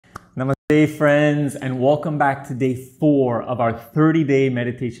Namaste friends, and welcome back to day 4 of our 30-day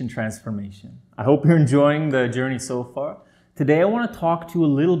meditation transformation. I hope you're enjoying the journey so far. Today I want to talk to you a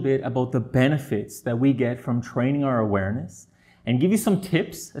little bit about the benefits that we get from training our awareness and give you some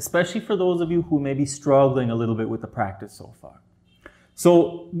tips, especially for those of you who may be struggling a little bit with the practice so far.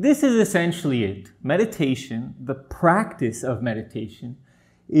 So this is essentially it. Meditation, the practice of meditation,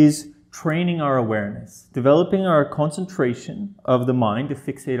 is training our awareness, developing our concentration of the mind to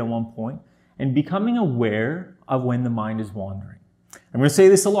fixate on one point, and becoming aware of when the mind is wandering. I'm going to say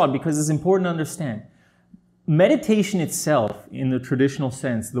this a lot because it's important to understand. Meditation itself, in the traditional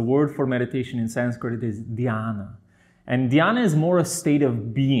sense, the word for meditation in Sanskrit is dhyana. And dhyana is more a state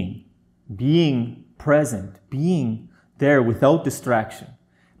of being present, being there without distraction.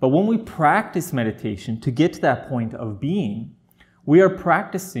 But when we practice meditation to get to that point of being, we are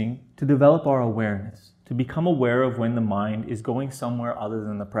practicing to develop our awareness, to become aware of when the mind is going somewhere other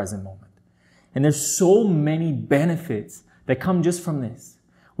than the present moment. And there's so many benefits that come just from this.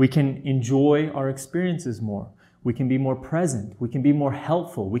 We can enjoy our experiences more. We can be more present. We can be more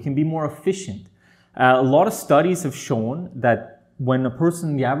helpful. We can be more efficient. A lot of studies have shown that when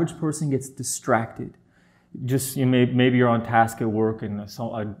the average person gets distracted, maybe you're on task at work and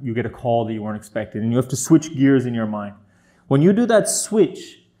you get a call that you weren't expecting and you have to switch gears in your mind. When you do that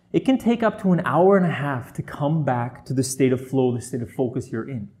switch, it can take up to an hour and a half to come back to the state of flow, the state of focus you're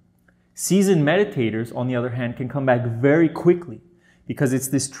in. Seasoned meditators, on the other hand, can come back very quickly because it's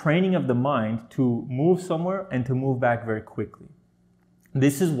this training of the mind to move somewhere and to move back very quickly.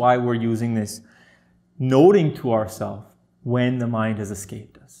 This is why we're using this noting to ourselves when the mind has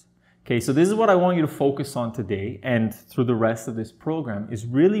escaped us. Okay, so this is what I want you to focus on today and through the rest of this program is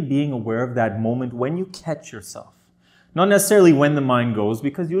really being aware of that moment when you catch yourself. Not necessarily when the mind goes,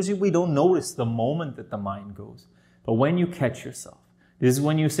 because usually we don't notice the moment that the mind goes. But when you catch yourself, this is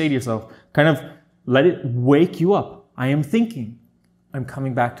when you say to yourself, kind of let it wake you up. I am thinking, I'm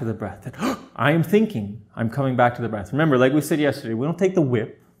coming back to the breath. I am thinking, I'm coming back to the breath. Remember, like we said yesterday, we don't take the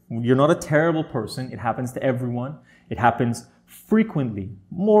whip. You're not a terrible person. It happens to everyone. It happens frequently,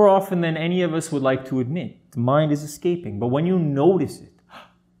 more often than any of us would like to admit. The mind is escaping. But when you notice it,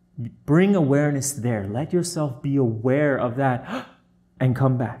 bring awareness there. Let yourself be aware of that and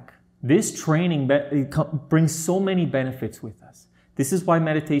come back. This training brings so many benefits with us. This is why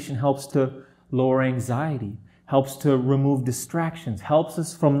meditation helps to lower anxiety, helps to remove distractions, helps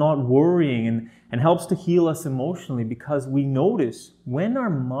us from not worrying, and helps to heal us emotionally because we notice when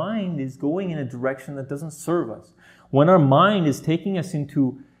our mind is going in a direction that doesn't serve us, when our mind is taking us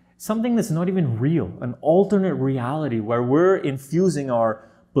into something that's not even real, an alternate reality where we're infusing our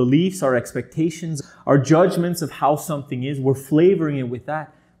beliefs, our expectations, our judgments of how something is, we're flavoring it with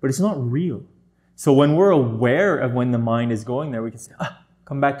that, but it's not real. So when we're aware of when the mind is going there, we can say,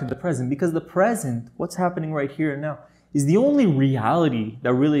 come back to the present, because the present, what's happening right here and now, is the only reality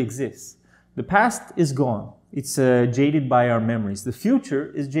that really exists. The past is gone. It's jaded by our memories. The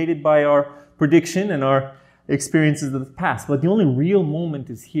future is jaded by our prediction and our experiences of the past, but the only real moment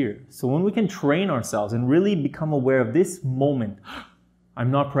is here. So when we can train ourselves and really become aware of this moment, I'm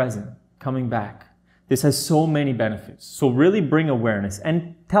not present, coming back. This has so many benefits. So really bring awareness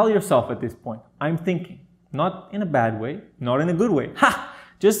and tell yourself at this point, I'm thinking, not in a bad way, not in a good way.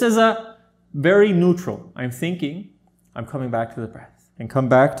 Just as a very neutral, I'm thinking, I'm coming back to the breath and come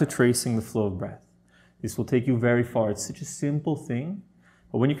back to tracing the flow of breath. This will take you very far. It's such a simple thing,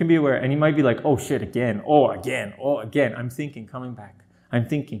 but when you can be aware, and you might be like, oh shit, again, I'm thinking, coming back. I'm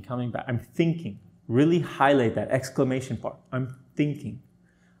thinking, coming back. I'm thinking. Really highlight that exclamation part. I'm thinking.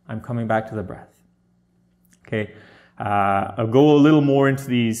 I'm coming back to the breath. Okay, I'll go a little more into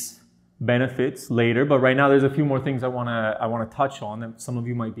these benefits later, but right now there's a few more things I want to touch on that some of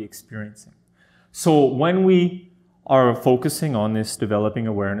you might be experiencing. So when we are focusing on this developing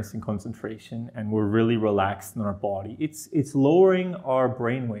awareness and concentration, and we're really relaxed in our body, it's lowering our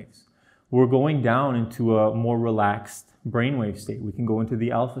brain waves. We're going down into a more relaxed brainwave state. We can go into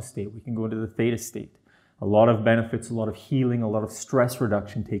the alpha state. We can go into the theta state. A lot of benefits, a lot of healing, a lot of stress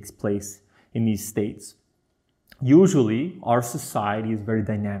reduction takes place in these states. Usually, our society is very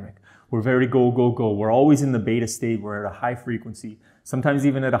dynamic. We're very go, go, go. We're always in the beta state. We're at a high frequency, sometimes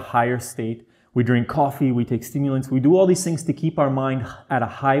even at a higher state. We drink coffee, we take stimulants. We do all these things to keep our mind at a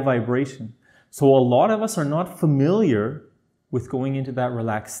high vibration. So a lot of us are not familiar with going into that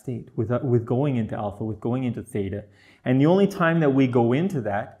relaxed state, with going into alpha, with going into theta. And the only time that we go into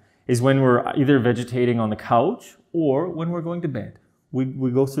that is when we're either vegetating on the couch or when we're going to bed.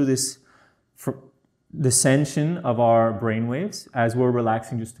 We go through this descension of our brainwaves as we're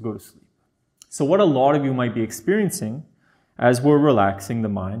relaxing just to go to sleep. So what a lot of you might be experiencing as we're relaxing the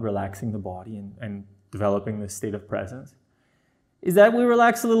mind, relaxing the body, and developing this state of presence, is that we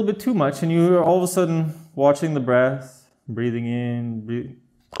relax a little bit too much and you're all of a sudden watching the breath, breathing in,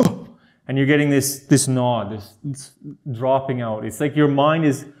 and you're getting this nod, this dropping out. It's like your mind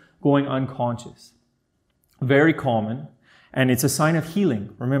is going unconscious. Very common, and it's a sign of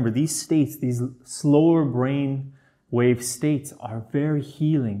healing. Remember, these states, these slower brain wave states are very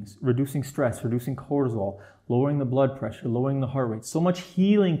healing, reducing stress, reducing cortisol, lowering the blood pressure, lowering the heart rate. So much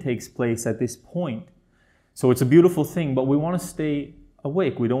healing takes place at this point. So it's a beautiful thing, but we want to stay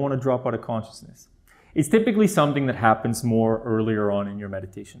awake. We don't want to drop out of consciousness. It's typically something that happens more earlier on in your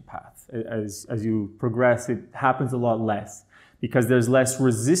meditation path. As you progress, it happens a lot less because there's less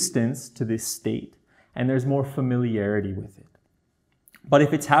resistance to this state and there's more familiarity with it. But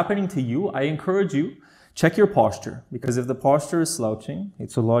if it's happening to you, I encourage you, check your posture, because if the posture is slouching,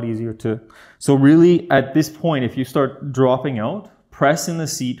 it's a lot easier to... So really, at this point, if you start dropping out, press in the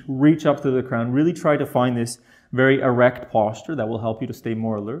seat, reach up to the crown, really try to find this very erect posture that will help you to stay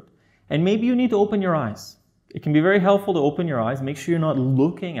more alert. And maybe you need to open your eyes. It can be very helpful to open your eyes. Make sure you're not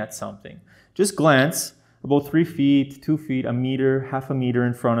looking at something. Just glance about 3 feet, 2 feet, a meter, half a meter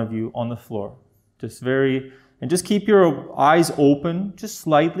in front of you on the floor. And just keep your eyes open, just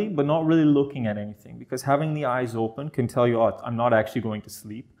slightly, but not really looking at anything, because having the eyes open can tell you, oh, I'm not actually going to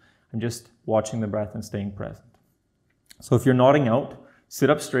sleep. I'm just watching the breath and staying present. So if you're nodding out, sit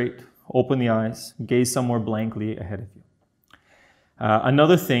up straight, open the eyes, gaze somewhere blankly ahead of you.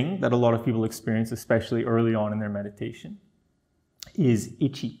 Another thing that a lot of people experience, especially early on in their meditation, is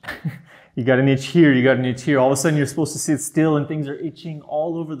itchy. You got an itch here, you got an itch here. All of a sudden you're supposed to sit still and things are itching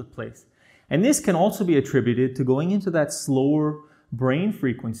all over the place. And this can also be attributed to going into that slower brain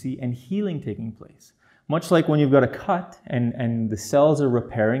frequency and healing taking place. Much like when you've got a cut and the cells are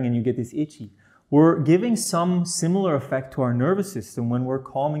repairing and you get this itchy. We're giving some similar effect to our nervous system when we're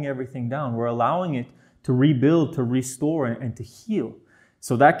calming everything down. We're allowing it to rebuild, to restore, and to heal.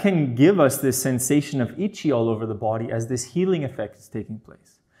 So that can give us this sensation of itchy all over the body as this healing effect is taking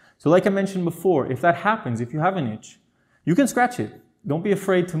place. So like I mentioned before, if that happens, if you have an itch, you can scratch it. Don't be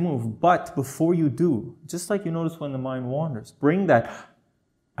afraid to move. But before you do, just like you notice when the mind wanders, bring that,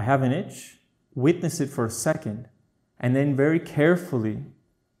 I have an itch, witness it for a second, and then very carefully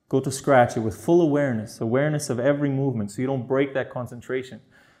go to scratch it with full awareness of every movement, so you don't break that concentration.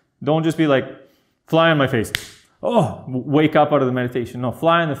 Don't just be like, fly on my face. Oh, wake up out of the meditation. No,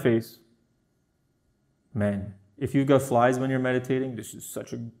 fly on the face. Man, if you've got flies when you're meditating, this is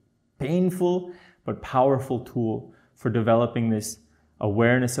such a painful but powerful tool for developing this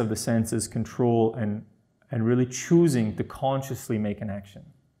awareness of the senses, control, and really choosing to consciously make an action.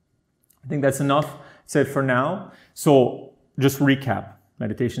 I think that's enough said for now. So just recap.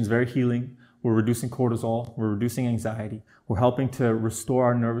 Meditation is very healing. We're reducing cortisol. We're reducing anxiety. We're helping to restore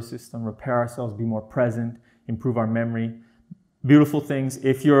our nervous system, repair ourselves, be more present, improve our memory. Beautiful things.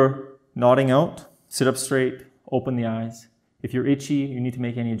 If you're nodding out, sit up straight, open the eyes. If you're itchy, you need to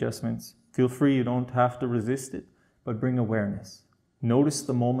make any adjustments. Feel free. You don't have to resist it, but bring awareness. Notice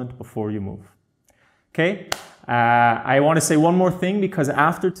the moment before you move. Okay? I want to say one more thing, because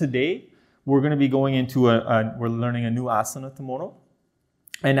after today, we're going to be going into we're learning a new asana tomorrow.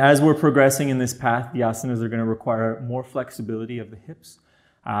 And as we're progressing in this path, the asanas are going to require more flexibility of the hips,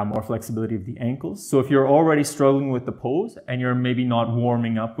 more flexibility of the ankles. So if you're already struggling with the pose and you're maybe not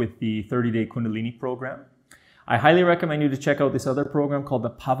warming up with the 30-day Kundalini program, I highly recommend you to check out this other program called the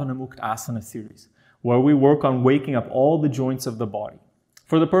Pavanamukta Asana series, where we work on waking up all the joints of the body.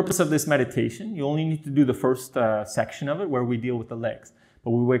 For the purpose of this meditation, you only need to do the first section of it, where we deal with the legs.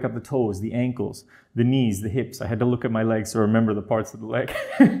 But we wake up the toes, the ankles, the knees, the hips. I had to look at my legs to remember the parts of the leg.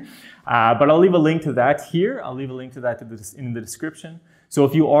 But I'll leave a link to that here. I'll leave a link to that in the description. So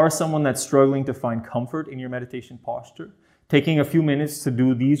if you are someone that's struggling to find comfort in your meditation posture, taking a few minutes to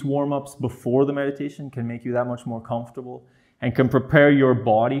do these warm-ups before the meditation can make you that much more comfortable and can prepare your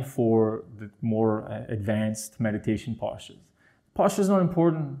body for the more advanced meditation postures. Posture is not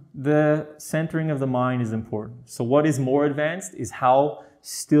important. The centering of the mind is important. So what is more advanced is how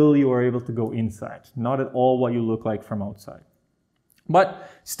still you are able to go inside, not at all what you look like from outside. But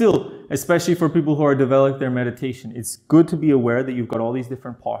still, especially for people who are developing their meditation, it's good to be aware that you've got all these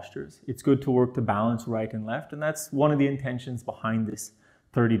different postures. It's good to work to balance right and left, and that's one of the intentions behind this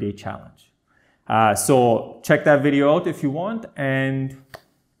 30-day challenge. So check that video out if you want, and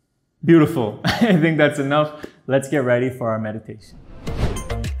beautiful. I think that's enough. Let's get ready for our meditation.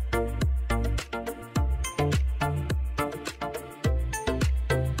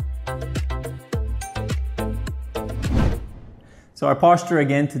 So our posture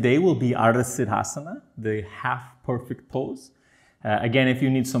again today will be Ardha Siddhasana, the half perfect pose. Again, if you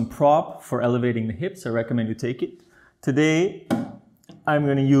need some prop for elevating the hips, I recommend you take it. Today, I'm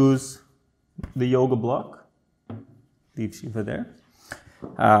going to use the yoga block. Leave Shiva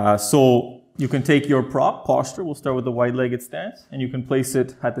there. So you can take your prop posture. We'll start with the wide-legged stance, and you can place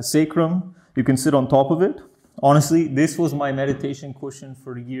it at the sacrum. You can sit on top of it. Honestly, this was my meditation cushion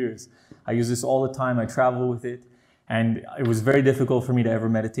for years. I use this all the time. I travel with it. And it was very difficult for me to ever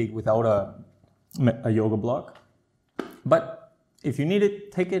meditate without a yoga block. But if you need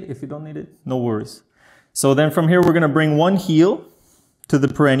it, take it. If you don't need it, no worries. So then from here, we're going to bring one heel to the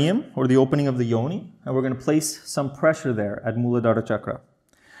perineum, or the opening of the yoni. And we're going to place some pressure there at Muladhara Chakra.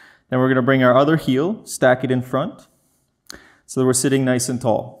 Then we're going to bring our other heel, stack it in front, so that we're sitting nice and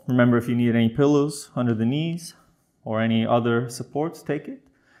tall. Remember, if you need any pillows under the knees or any other supports, take it.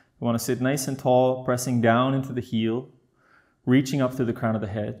 You want to sit nice and tall, pressing down into the heel, reaching up to the crown of the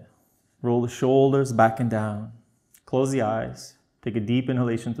head. Roll the shoulders back and down. Close the eyes. Take a deep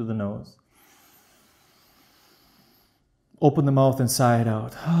inhalation through the nose. Open the mouth and sigh it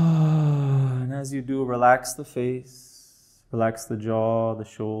out. And as you do, relax the face, relax the jaw, the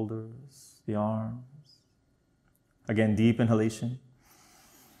shoulders, the arms. Again, deep inhalation.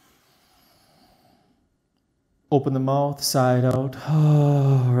 Open the mouth, sigh it out.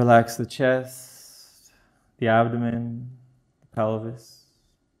 Relax the chest, the abdomen, the pelvis.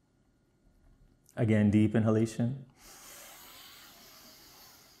 Again, deep inhalation.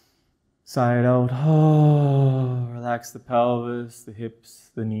 Sigh it out. Relax the pelvis, the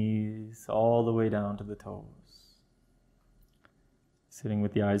hips, the knees, all the way down to the toes. Sitting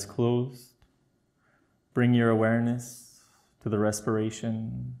with the eyes closed. Bring your awareness to the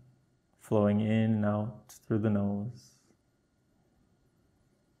respiration, flowing in and out through the nose.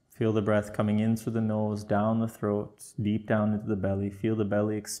 Feel the breath coming in through the nose, down the throat, deep down into the belly. Feel the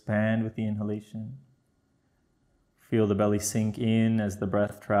belly expand with the inhalation. Feel the belly sink in as the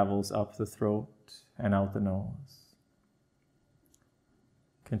breath travels up the throat and out the nose.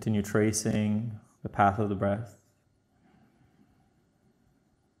 Continue tracing the path of the breath.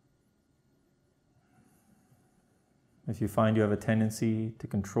 If you find you have a tendency to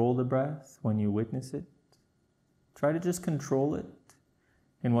control the breath when you witness it, try to just control it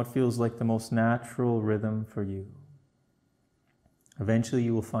in what feels like the most natural rhythm for you. Eventually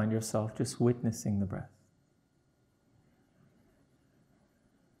you will find yourself just witnessing the breath.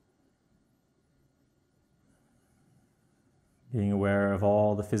 Being aware of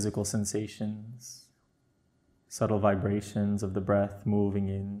all the physical sensations, subtle vibrations of the breath moving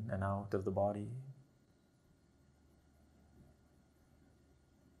in and out of the body.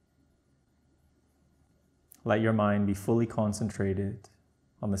 Let your mind be fully concentrated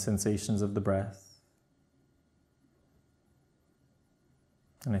on the sensations of the breath.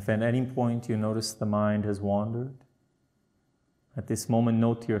 And if at any point you notice the mind has wandered, at this moment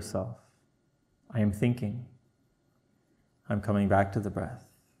note to yourself, I am thinking. I'm coming back to the breath.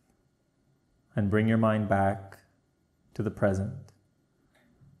 And bring your mind back to the present,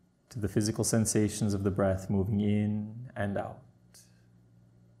 to the physical sensations of the breath moving in and out.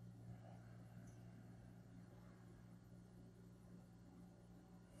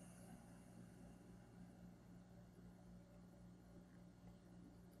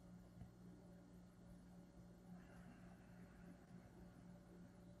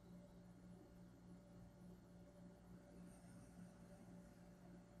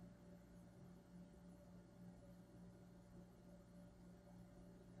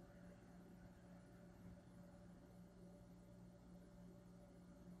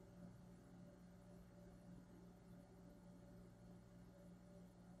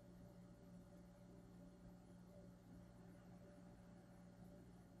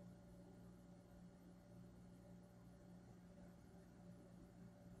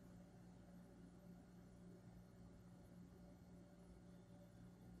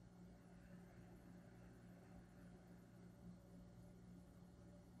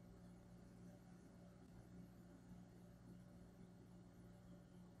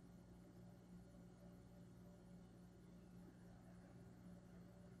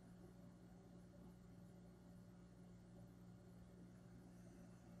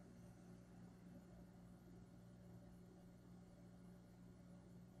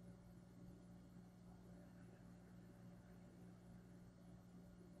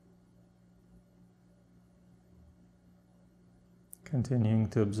 Continuing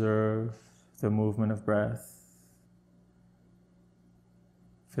to observe the movement of breath.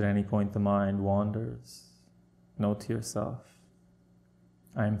 If at any point the mind wanders, note to yourself,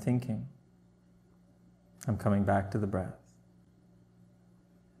 I am thinking. I'm coming back to the breath.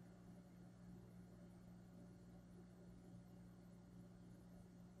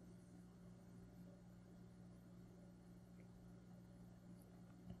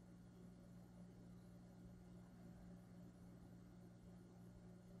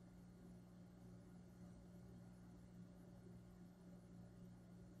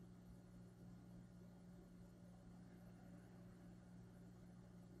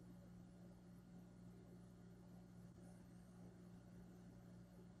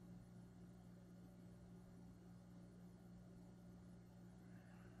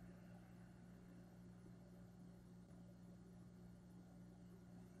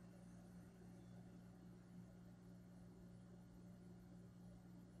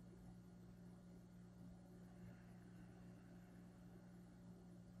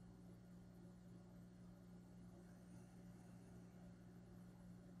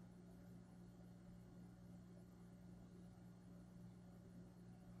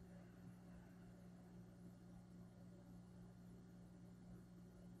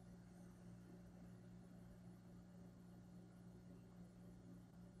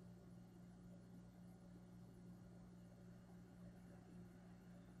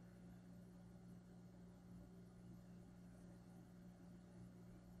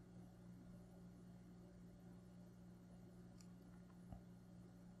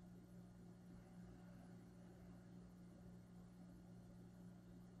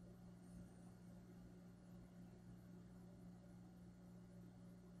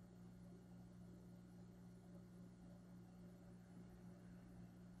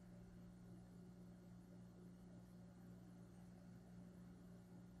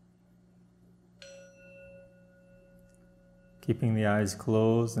 Keeping the eyes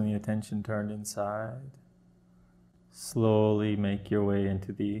closed and the attention turned inside. Slowly make your way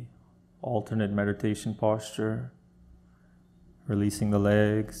into the alternate meditation posture, releasing the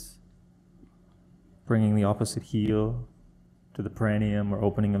legs, bringing the opposite heel to the perineum or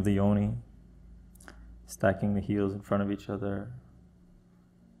opening of the yoni, stacking the heels in front of each other,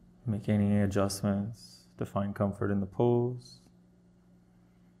 making any adjustments to find comfort in the pose,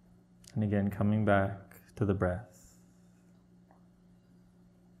 and again coming back to the breath,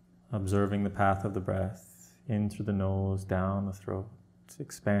 observing the path of the breath in through the nose, down the throat,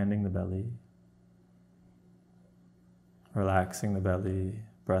 expanding the belly, relaxing the belly,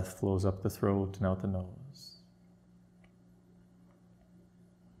 breath flows up the throat and out the nose.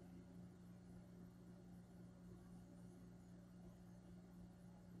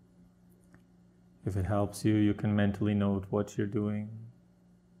 If it helps you, you can mentally note what you're doing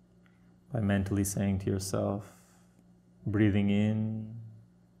by mentally saying to yourself, breathing in,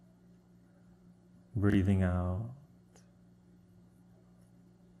 breathing out.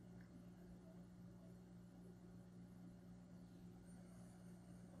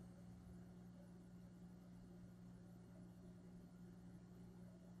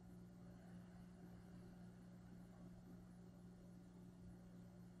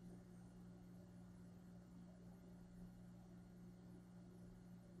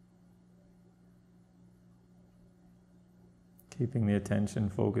 Keeping the attention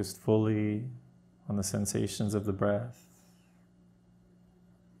focused fully on the sensations of the breath.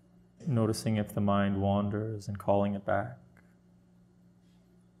 Noticing if the mind wanders and calling it back.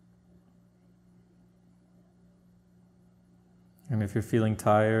 And if you're feeling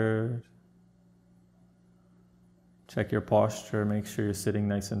tired, check your posture, make sure you're sitting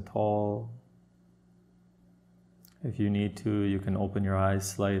nice and tall. If you need to, you can open your eyes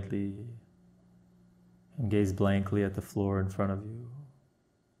slightly and gaze blankly at the floor in front of you.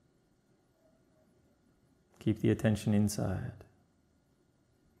 Keep the attention inside,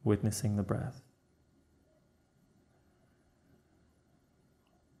 witnessing the breath.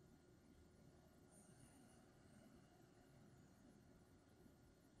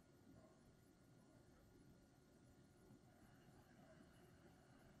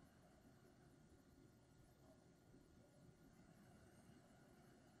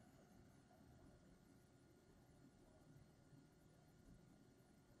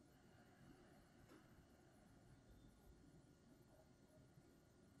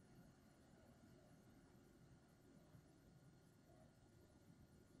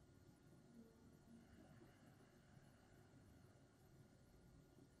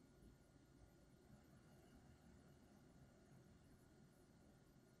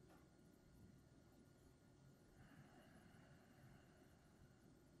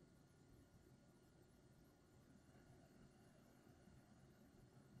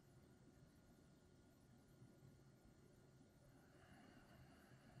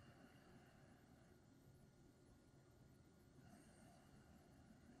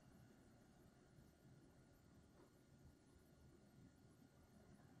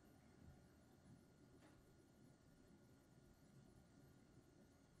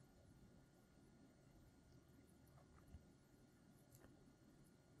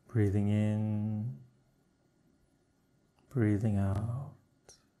 Breathing in, breathing out.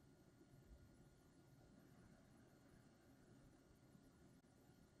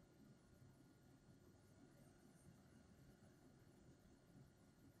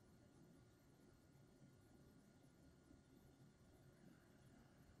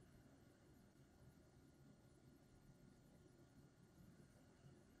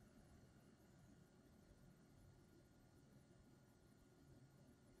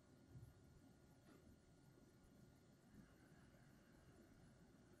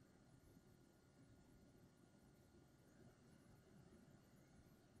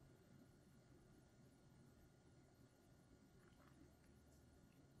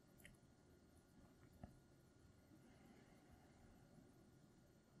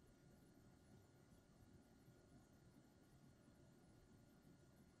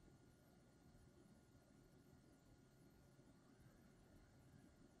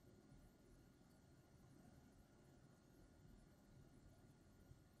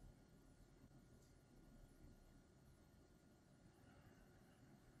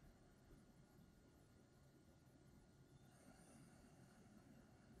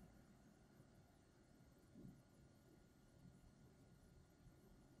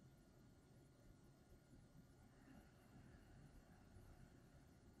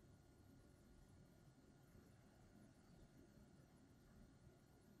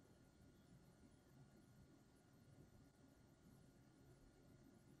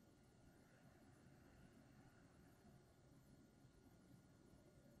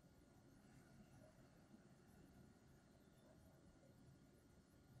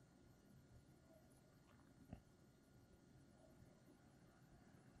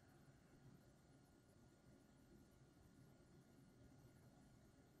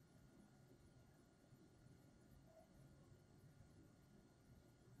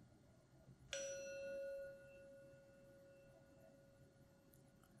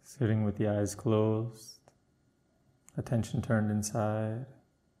 Sitting with the eyes closed, attention turned inside.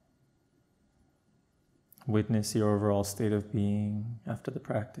 Witness your overall state of being after the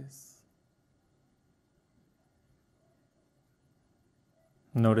practice.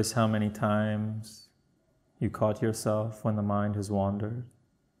 Notice how many times you caught yourself when the mind has wandered.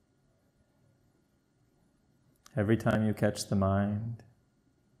 Every time you catch the mind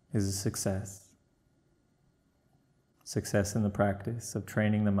is a success. Success in the practice of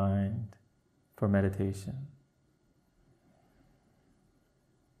training the mind for meditation.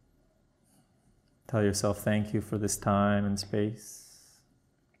 Tell yourself thank you for this time and space.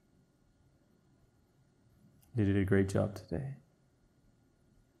 You did a great job today.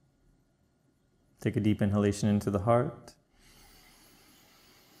 Take a deep inhalation into the heart.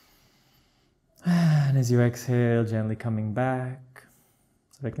 And as you exhale, gently coming back.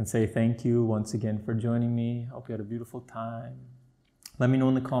 So I can say thank you once again for joining me. Hope you had a beautiful time. Let me know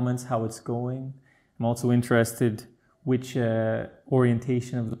in the comments how it's going. I'm also interested which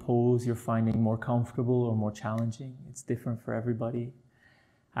orientation of the pose you're finding more comfortable or more challenging. It's different for everybody.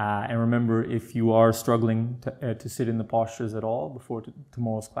 And remember, if you are struggling to sit in the postures at all before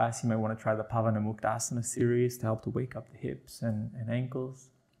tomorrow's class, you might want to try the Pavanamuktasana series to help to wake up the hips and ankles.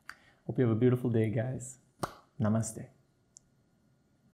 Hope you have a beautiful day, guys. Namaste.